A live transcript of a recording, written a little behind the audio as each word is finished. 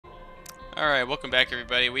Alright, welcome back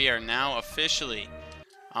everybody. We are now officially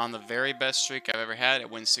on the very best streak I've ever had at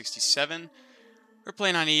win 67. We're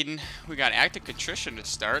playing on Eden. We got Active Contrition to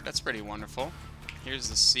start. That's pretty wonderful. Here's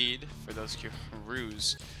the seed for those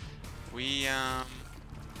ruse. We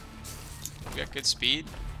got good speed,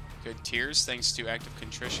 good tiers thanks to Active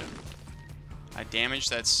Contrition. Damage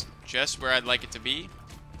that's just where I'd like it to be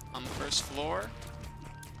on the first floor.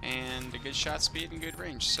 And a good shot speed and good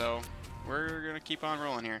range. So we're going to keep on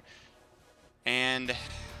rolling here. And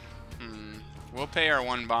we'll pay our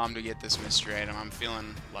one bomb to get this mystery item. I'm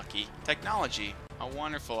feeling lucky. Technology, a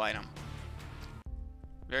wonderful item.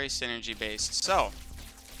 Very synergy based. So,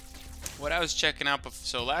 what I was checking out,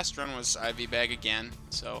 so last run was IV bag again,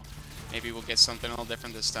 so maybe we'll get something a little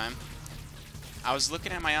different this time. I was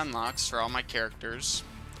looking at my unlocks for all my characters,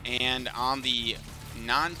 and on the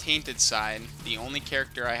non-tainted side, the only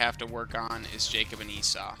character I have to work on is Jacob and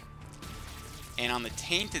Esau. And on the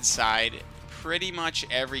tainted side, pretty much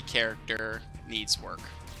every character needs work,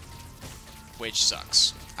 which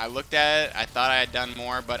sucks. I looked at it, I thought I had done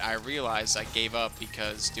more, but I realized I gave up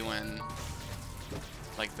because doing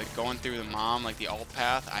like the going through the mom, like the alt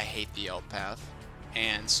path, I hate the alt path.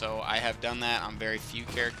 And so I have done that on very few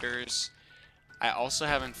characters. I also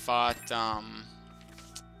haven't fought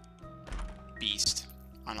Beast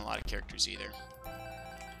on a lot of characters either.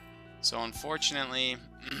 So unfortunately,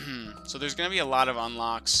 so there's going to be a lot of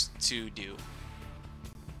unlocks to do,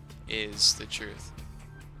 is the truth.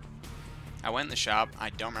 I went in the shop. I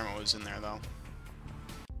don't remember what was in there, though.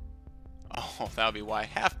 Oh, that'll be why.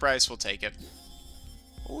 Half price, we'll take it.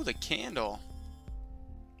 Oh, the candle.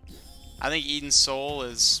 I think Eden's Soul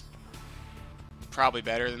is probably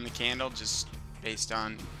better than the candle, just based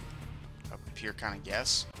on a pure kind of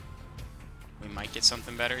guess. We might get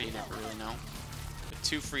something better. You never really know. But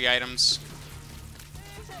 2 free items.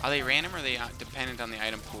 Are they random or are they dependent on the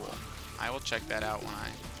item pool? I will check that out when I...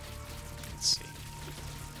 Let's see.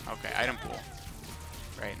 Okay, item pool.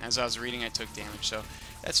 Right, and as I was reading I took damage, so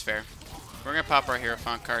that's fair. We're going to pop our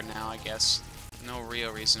Hierophant card now, I guess. No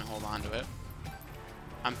real reason to hold on to it.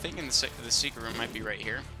 I'm thinking the secret room might be right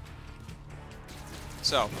here.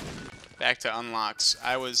 So, back to unlocks.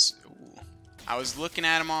 I was looking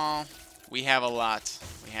at them all. We have a lot.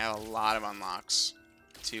 We have a lot of unlocks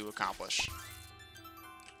to accomplish.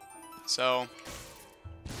 So,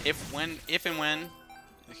 if and when,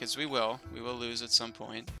 because we will lose at some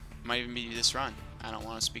point. Might even be this run. I don't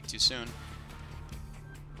want to speak too soon.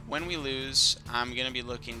 When we lose, I'm going to be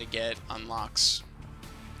looking to get unlocks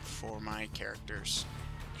for my characters.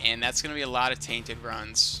 And that's going to be a lot of tainted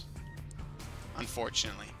runs,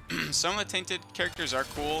 unfortunately. Some of the tainted characters are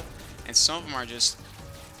cool, and some of them are just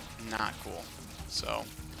not cool. So,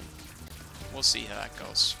 we'll see how that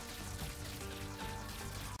goes.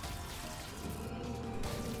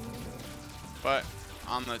 But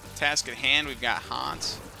on the task at hand, we've got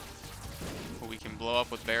Haunt, who we can blow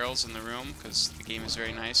up with barrels in the room, because the game is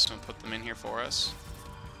very nice, so I'll put them in here for us.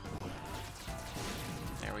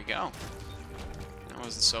 There we go. That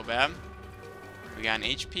wasn't so bad. We got an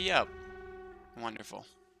HP up. Wonderful.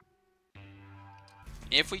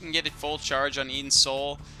 If we can get it full charge on Eden's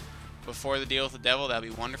Soul before the deal with the devil, that'd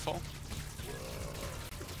be wonderful.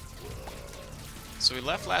 So we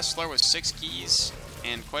left last floor with 6 keys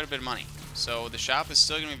and quite a bit of money. So the shop is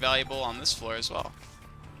still going to be valuable on this floor as well.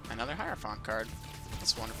 Another Hierophant card.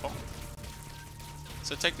 That's wonderful.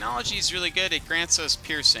 So technology is really good. It grants us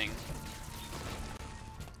piercing.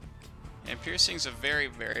 And piercing is a very,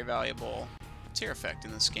 very valuable tier effect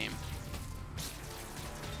in this game.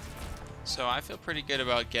 So I feel pretty good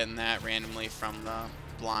about getting that randomly from the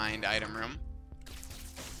blind item room.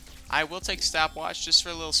 I will take Stopwatch just for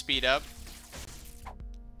a little speed up.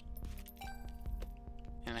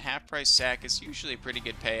 And a half price sack is usually a pretty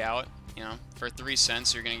good payout. You know, for 3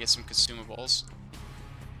 cents you're going to get some consumables.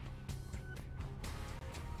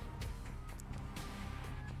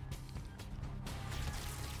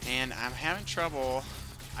 And I'm having trouble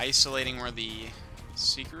isolating where the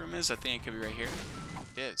secret room is. I think it could be right here.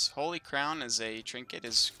 It is. Holy Crown as a trinket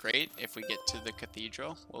is great. If we get to the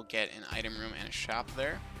cathedral, we'll get an item room and a shop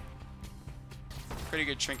there. Pretty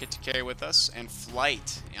good trinket to carry with us. And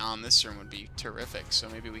flight on this room would be terrific. So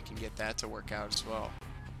maybe we can get that to work out as well.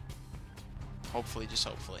 Hopefully, just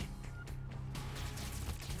hopefully.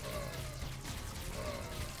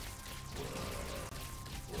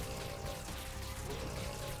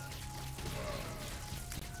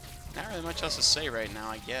 Not really much else to say right now,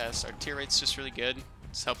 I guess. Our tier rate's just really good.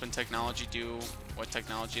 It's helping technology do what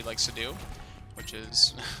technology likes to do, which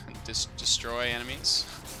is destroy enemies.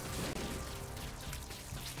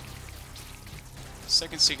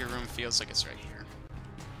 Second secret room feels like it's right here.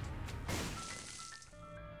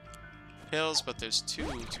 pills, but there's two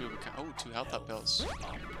of a kind. Oh, 2 health up pills.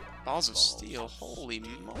 Balls of steel. Holy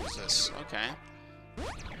Moses. Okay.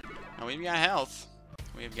 Now we've got health.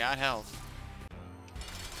 We've got health.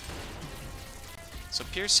 So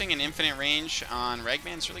piercing and infinite range on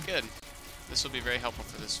Ragman's really good. This will be very helpful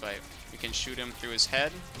for this fight. We can shoot him through his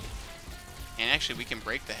head. And actually we can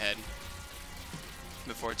break the head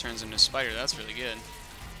before it turns into a spider. That's really good.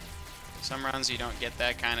 Some runs you don't get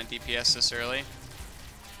that kind of DPS this early.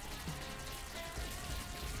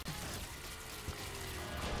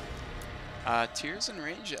 Tears and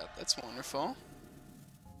range up. That's wonderful.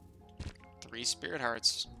 3 spirit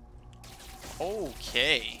hearts.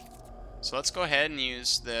 Okay. So let's go ahead and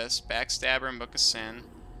use this. Backstabber and Book of Sin.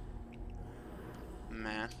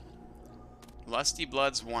 Meh. Lusty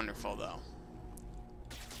Blood's wonderful, though.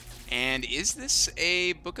 And is this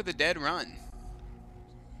a Book of the Dead run?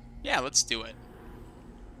 Yeah, let's do it.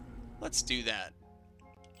 Let's do that.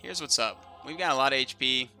 Here's what's up. We've got a lot of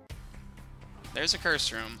HP. There's a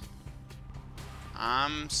curse room.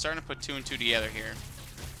 I'm starting to put 2 and 2 together here.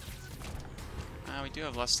 We do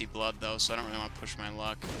have Lusty Blood, though, so I don't really want to push my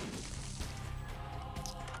luck.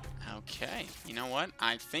 Okay, you know what?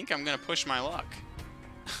 I think I'm going to push my luck.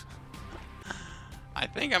 I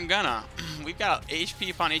think I'm gonna. We've got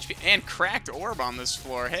HP upon HP and cracked orb on this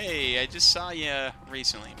floor. Hey, I just saw you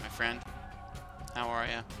recently, my friend. How are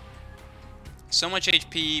you? So much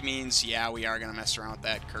HP means, yeah, we are going to mess around with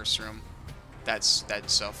that curse room. That's that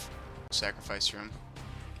self-sacrifice room.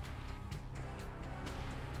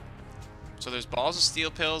 So there's balls of steel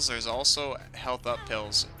pills. There's also health up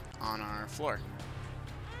pills on our floor.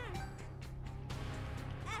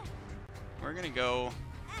 We're going to go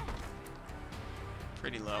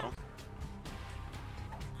pretty low.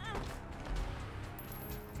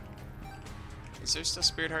 Is there still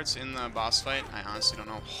spirit hearts in the boss fight? I honestly don't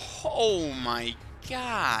know. Oh my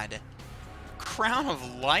god! Crown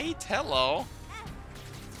of Light? Hello!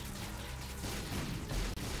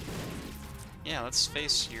 Yeah, let's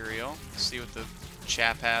face Uriel. See what the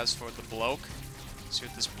chap has for the bloke. See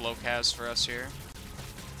what this bloke has for us here.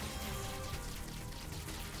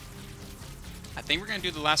 I think we're going to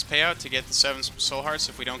do the last payout to get the 7 soul hearts.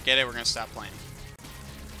 If we don't get it, we're going to stop playing.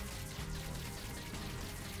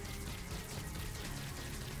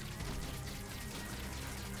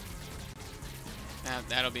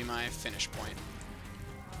 That'll be my finish point.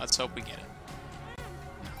 Let's hope we get it.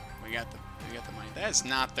 No, we got the money. That is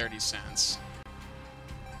not 30 cents.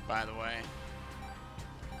 By the way.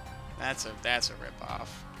 That's a ripoff.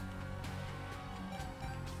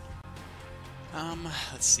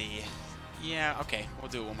 Let's see. Yeah, okay.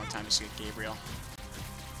 We'll do it one more time just to get Gabriel.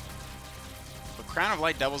 But Crown of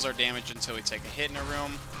Light doubles our damage until we take a hit in a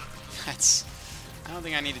room. That's... I don't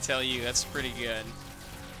think I need to tell you. That's pretty good.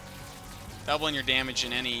 Doubling your damage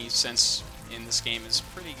in any sense in this game is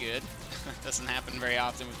pretty good. Doesn't happen very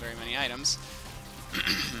often with very many items.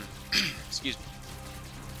 Excuse me.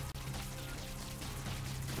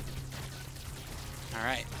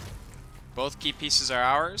 Alright. Both key pieces are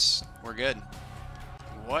ours. We're good.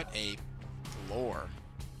 What a floor.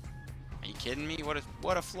 Are you kidding me?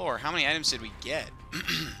 What a floor. How many items did we get?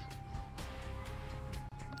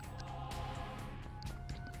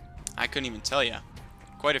 I couldn't even tell you.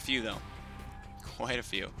 Quite a few, though. Quite a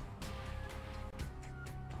few.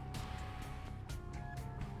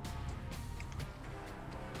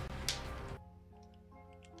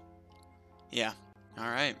 Yeah.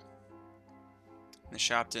 Alright. The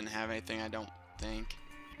shop didn't have anything, I don't think.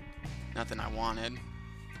 Nothing I wanted.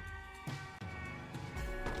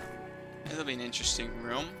 It'll be an interesting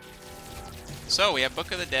room. So, we have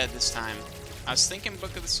Book of the Dead this time. I was thinking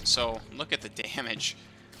Book of the... So, look at the damage.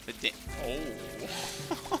 Oh.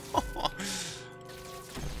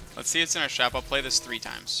 Let's see what's in our shop. I'll play this 3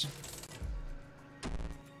 times.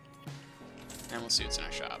 And we'll see what's in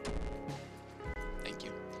our shop. Thank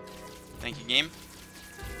you. Thank you, game.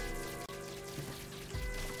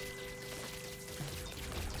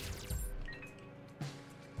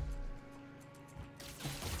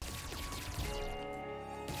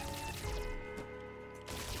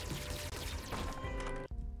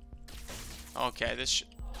 Okay,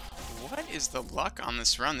 what is the luck on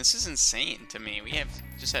this run? This is insane to me. We have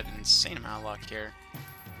just had an insane amount of luck here.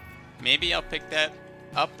 Maybe I'll pick that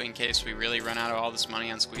up in case we really run out of all this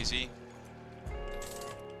money on Squeezy.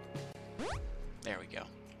 There we go.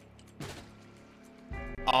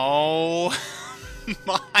 Oh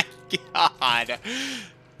my god.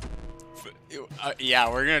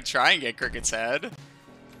 Yeah, we're gonna try and get Cricket's head.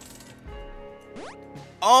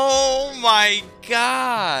 Oh my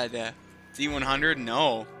god. D100?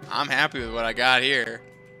 No. I'm happy with what I got here.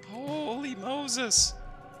 Holy Moses.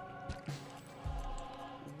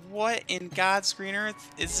 What in God's green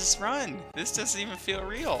earth is this run? This doesn't even feel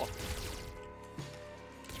real.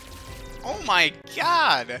 Oh my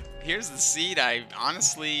god! Here's the seed. I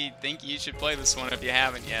honestly think you should play this one if you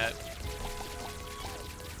haven't yet.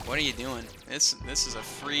 What are you doing? This is a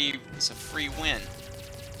free win.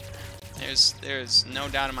 There's no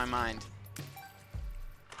doubt in my mind.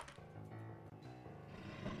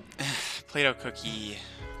 Play-Doh Cookie.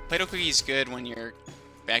 Play-Doh Cookie is good when you're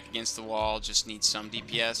back against the wall, just need some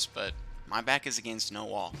DPS, but my back is against no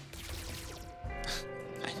wall.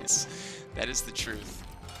 That is the truth.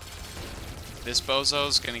 This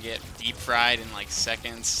bozo's gonna get deep fried in like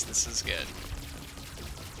seconds. This is good.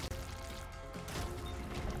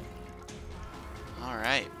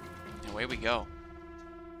 Alright, away we go.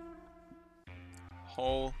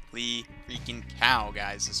 Holy freaking cow,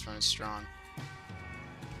 guys, this run is strong.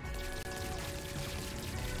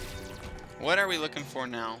 What are we looking for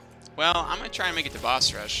now? Well, I'm gonna try and make it to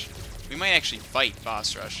boss rush. We might actually fight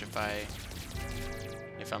boss rush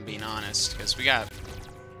if I'm being honest, because we got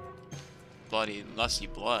bloody lusty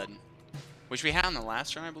blood, which we had in the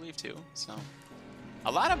last run, I believe, too. So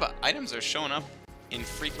a lot of items are showing up in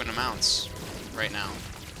frequent amounts right now.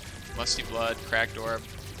 Lusty blood, cracked orb,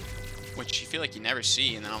 which you feel like you never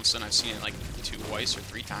see, and then all of a sudden I've seen it like twice or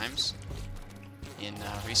 3 times in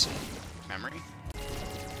recent memory.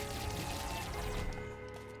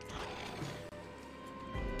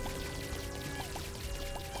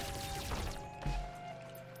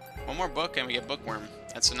 One more book and we get Bookworm.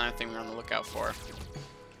 That's another thing we're on the lookout for.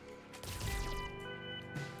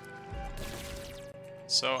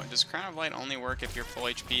 So, does Crown of Light only work if you're full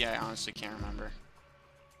HP? I honestly can't remember.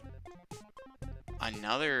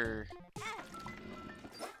 Another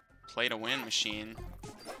play to win machine.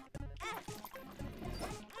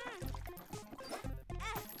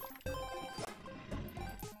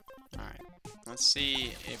 Alright, let's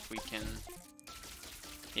see if we can...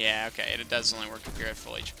 Yeah, okay, it does only work if you're at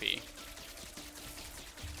full HP.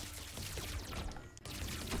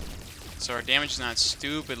 So our damage is not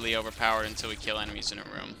stupidly overpowered until we kill enemies in a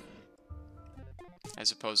room.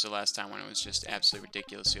 As opposed to last time when it was just absolutely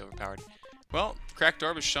ridiculously overpowered. Well, Cracked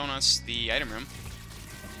Orb has shown us the item room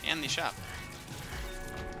and the shop.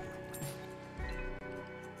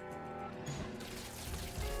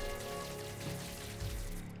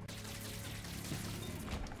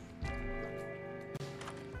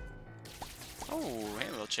 Oh, hey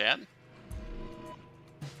little Chad.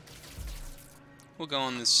 We'll go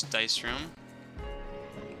in this dice room.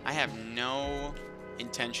 I have no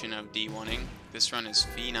intention of D1ing. This run is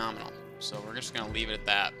phenomenal, so we're just gonna leave it at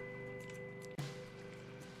that.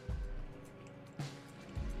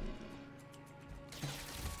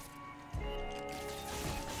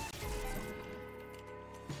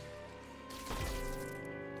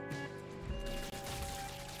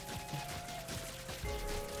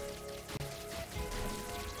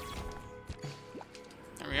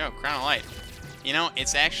 There we go, Crown of Light. You know,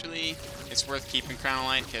 it's worth keeping Crown of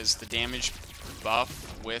Light because the damage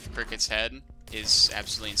buff with Cricket's head is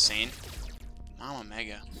absolutely insane. Mama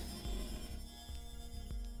Mega.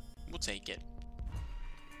 We'll take it.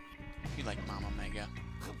 We like Mama Mega.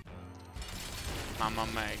 Mama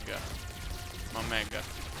Mega. Mama Mega.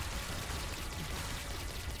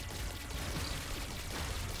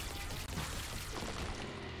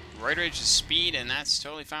 Roid Rage is speed, and that's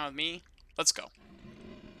totally fine with me. Let's go.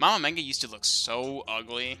 Mama Mega used to look so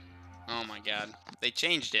ugly. Oh my god. They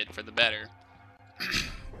changed it for the better.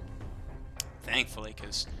 Thankfully,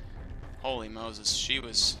 because holy Moses, she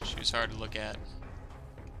was hard to look at.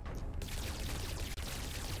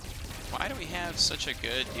 Why do we have such a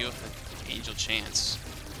good deal with Angel Chance?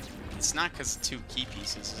 It's not because of 2 key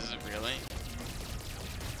pieces, is it really?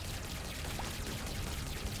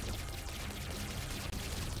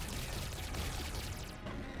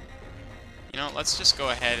 You know, let's just go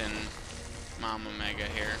ahead and Mama Mega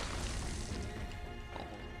here. Oh,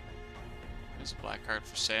 there's a black card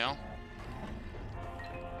for sale.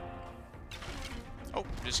 Oh,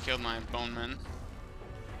 just killed my Boneman.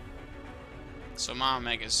 So Mama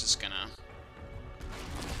Mega's just gonna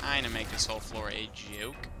kinda make this whole floor a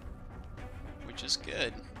joke, which is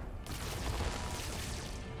good.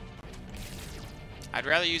 I'd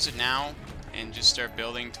rather use it now and just start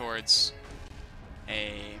building towards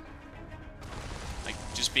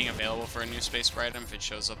just being available for a new spacebar item if it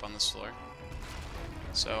shows up on this floor.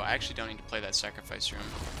 So I actually don't need to play that sacrifice room.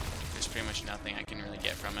 There's pretty much nothing I can really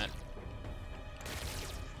get from it.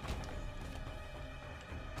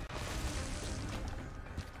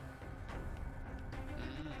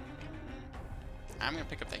 I'm gonna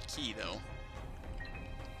pick up that key though.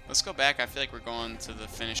 Let's go back. I feel like we're going to the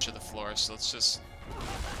finish of the floor, so let's just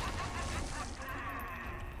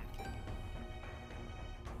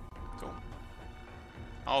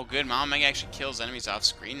Oh, good. Mama Meg actually kills enemies off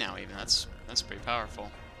screen now. Even that's pretty powerful.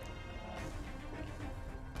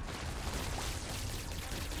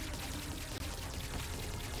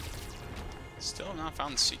 Still have not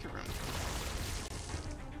found the secret room.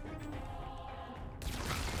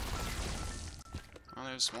 Oh,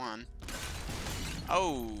 there's one.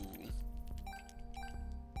 Oh.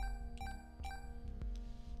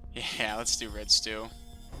 Yeah, let's do red stew.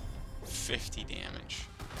 50 damage.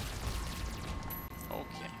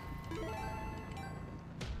 Okay.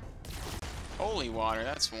 Holy water,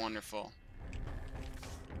 that's wonderful.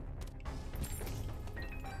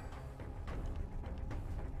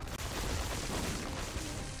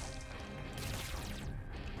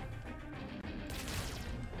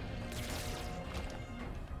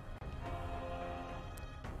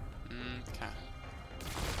 Okay.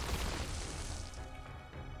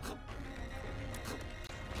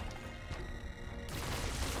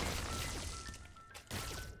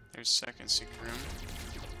 There's second secret room.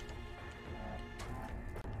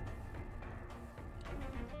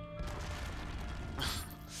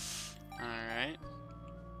 Alright.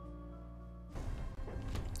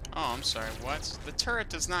 Oh, I'm sorry, what? The turret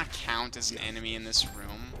does not count as an enemy in this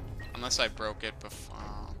room. Unless I broke it before.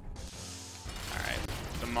 Oh. Alright,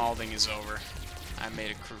 the malding is over. I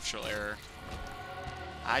made a crucial error.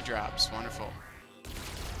 Eye drops, wonderful.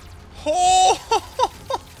 Oh!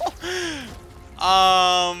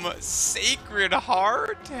 Sacred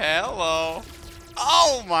Heart? Hello.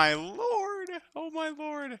 Oh my lord! Oh my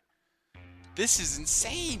lord! This is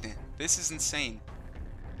insane! This is insane.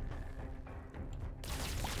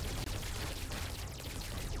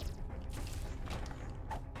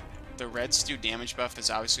 The red stew damage buff is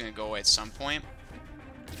obviously going to go away at some point.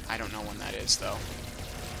 I don't know when that is, though.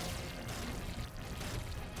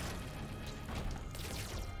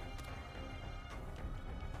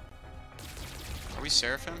 Are we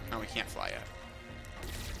Seraphim? No, we can't fly yet.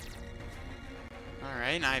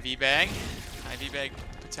 Alright, an IV bag. IV bag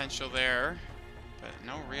potential there, but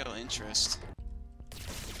no real interest.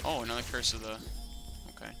 Oh, another Curse of the...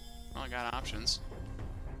 Okay. Well, I got options.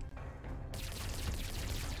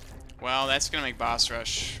 Well, that's going to make Boss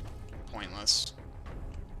Rush pointless.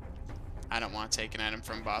 I don't want to take an item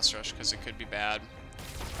from Boss Rush because it could be bad.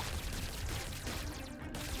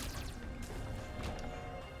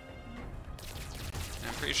 And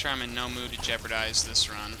I'm pretty sure I'm in no mood to jeopardize this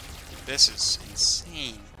run. This is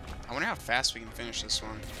insane. I wonder how fast we can finish this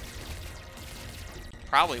one.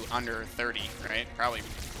 Probably under 30, right? Probably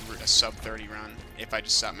a sub 30 run if I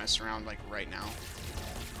just stop messing around like right now.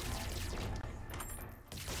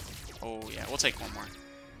 Oh yeah, we'll take one more.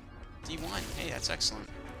 D1, hey, that's excellent.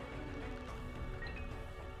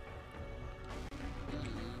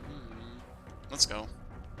 Let's go.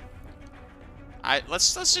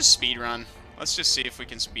 Let's just speed run. Let's just see if we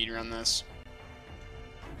can speed run this.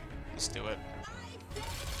 Let's do it.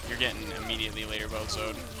 You're getting immediately later boat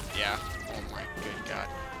zone. Yeah. Oh my good god.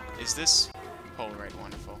 Is this Polaroid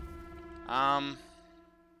wonderful? I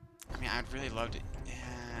mean, I'd really love to.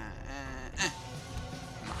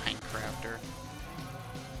 Minecrafter.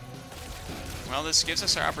 Well, this gives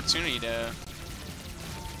us our opportunity to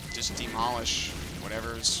just demolish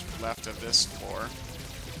whatever's left of this floor.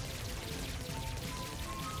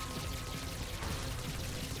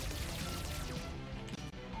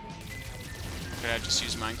 Could I just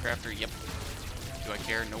use Minecrafter? Yep. Do I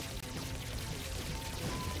care? Nope.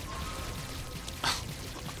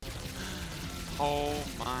 Oh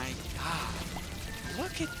my god.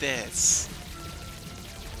 Look at this.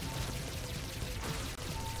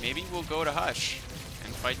 Maybe we'll go to Hush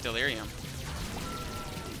and fight Delirium.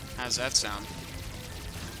 How's that sound?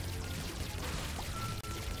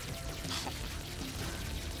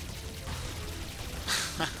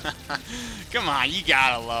 Come on, you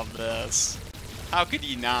gotta love this. How could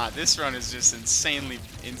you not? This run is just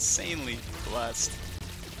insanely blessed.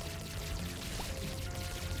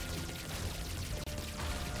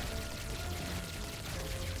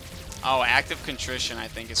 Oh, active contrition, I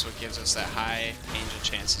think, is what gives us that high angel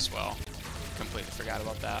chance as well. Completely forgot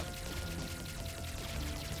about that.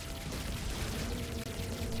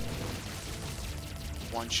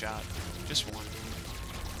 One shot. Just one.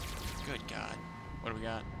 Good God. What do we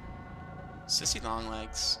got? Sissy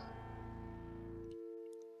Longlegs.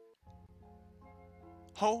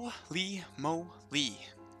 Holy moly.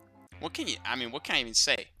 What can you, I mean, what can I even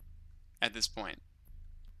say at this point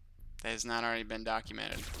that has not already been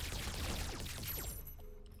documented?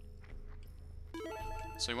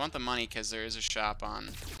 So we want the money because there is a shop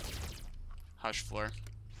on Hush Floor.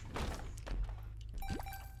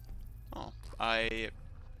 Oh,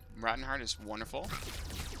 Rotten Heart is wonderful.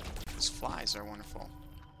 These flies are wonderful.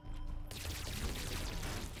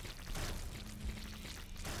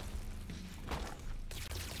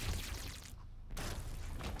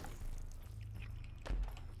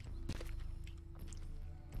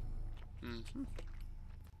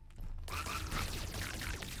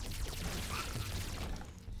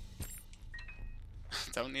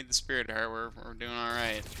 Don't need the spirit heart. We're doing all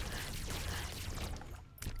right.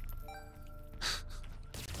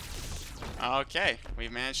 Okay,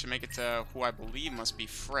 we've managed to make it to who I believe must be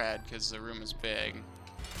Fred, because the room is big.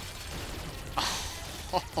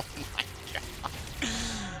 Oh my god.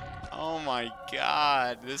 Oh my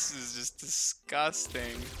god. This is just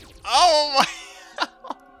disgusting. Oh my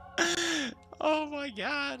Oh my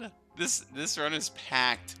god. This run is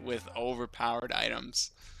packed with overpowered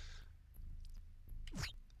items.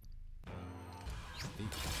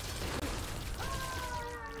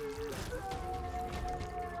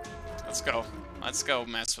 Let's go. Let's go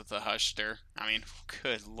mess with the Hushster. I mean,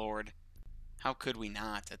 good lord. How could we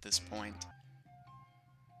not at this point?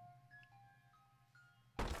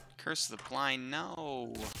 Curse of the Blind,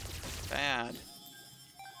 no. Bad.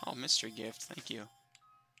 Oh, mystery gift, thank you.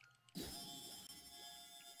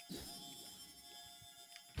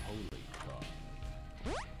 Holy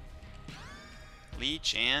God.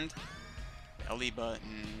 Leech and belly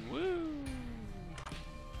button. Woo!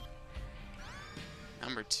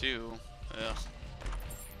 Number 2. Ugh.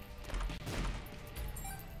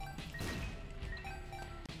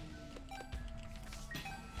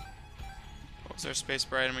 What was our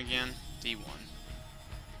spacebar item again? D1.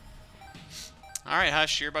 Alright,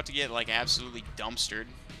 Hush, you're about to get, like, absolutely dumpstered.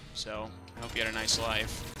 So, I hope you had a nice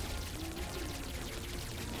life.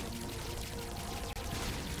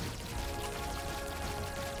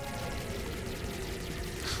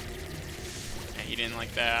 Yeah, he didn't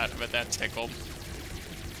like that, but that tickled.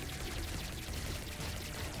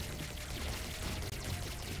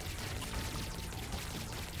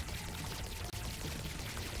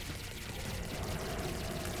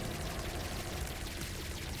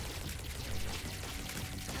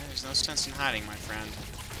 There's no sense in hiding, my friend.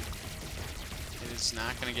 It is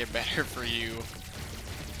not going to get better for you.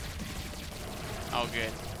 Oh,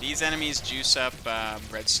 good. These enemies juice up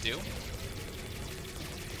Red Stew.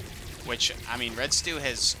 Which, I mean, Red Stew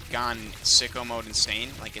has gone sicko mode insane.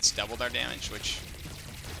 Like, it's doubled our damage, which,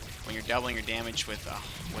 when you're doubling your damage with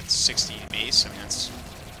 60 base, I mean, that's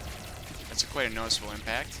quite a noticeable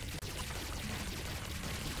impact.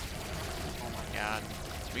 Oh my god.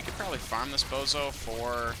 We could probably farm this bozo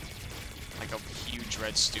for like a huge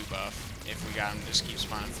Red Stew buff if we got him to just keep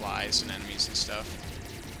spawning flies and enemies and stuff.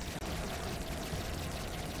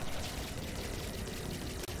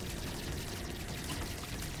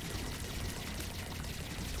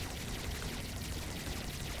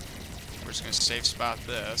 We're just gonna safe spot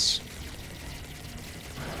this.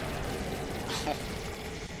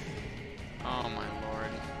 Oh my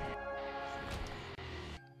lord.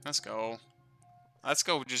 Let's go. Let's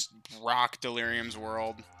go just rock Delirium's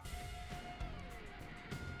world.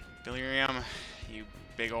 Delirium, you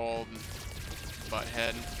big old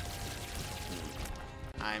butthead.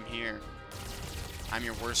 I'm here. I'm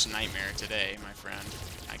your worst nightmare today, my friend.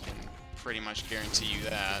 I can pretty much guarantee you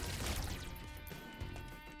that.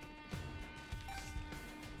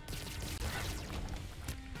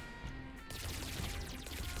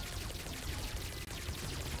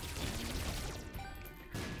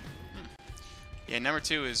 Yeah, number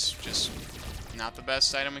 2 is just not the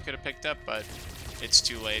best item we could have picked up, but it's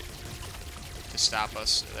too late to stop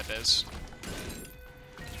us, that is.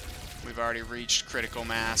 We've already reached critical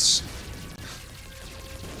mass.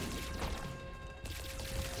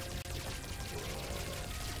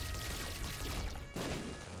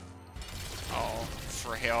 Oh,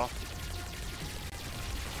 frail.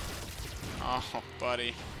 Oh,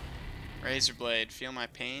 buddy. Razor Blade, feel my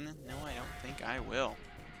pain? No, I don't think I will.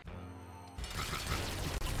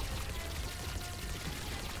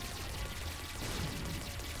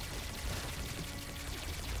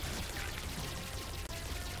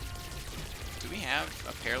 Do we have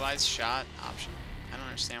a paralyzed shot option? I don't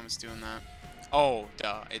understand what's doing that. Oh,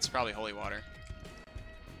 duh. It's probably holy water.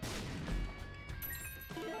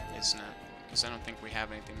 Isn't it? Because I don't think we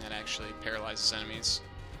have anything that actually paralyzes enemies.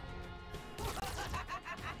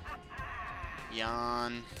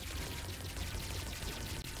 Yawn.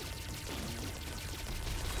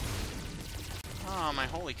 Oh, my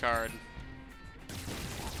holy card.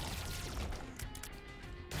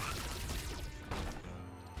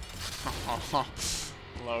 Oh,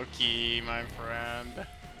 Loki, my friend.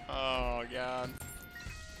 Oh, God.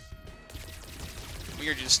 We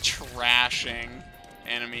are just trashing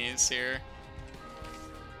enemies here.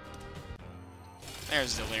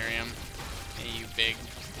 There's Delirium. Hey, you big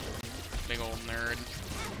old nerd.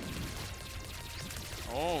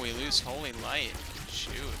 Oh, we lose Holy Light.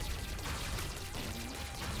 Shoot.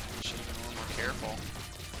 Should have been a little more careful.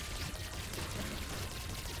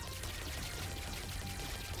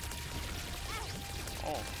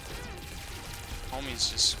 Oh. Homie's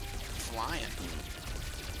just flying.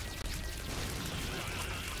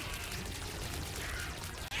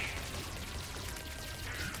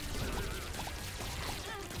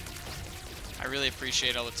 I really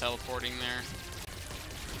appreciate all the teleporting there.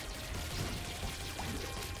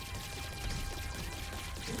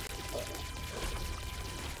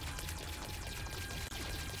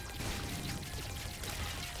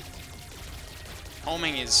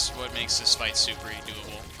 Homing is what makes this fight super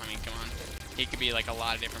doable. I mean, come on. He could be like a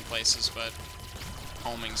lot of different places, but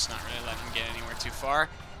homing's not really letting him get anywhere too far.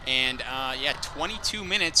 And yeah, 22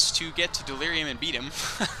 minutes to get to Delirium and beat him.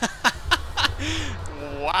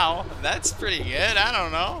 Wow, that's pretty good. I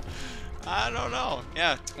don't know.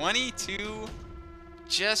 Yeah, 22,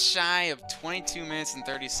 just shy of 22 minutes and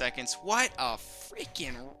 30 seconds. What a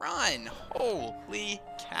freaking run. Holy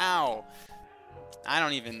cow. I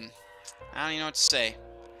don't even know what to say.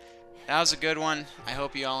 That was a good one. I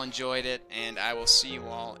hope you all enjoyed it, and I will see you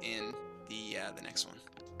all in the next one.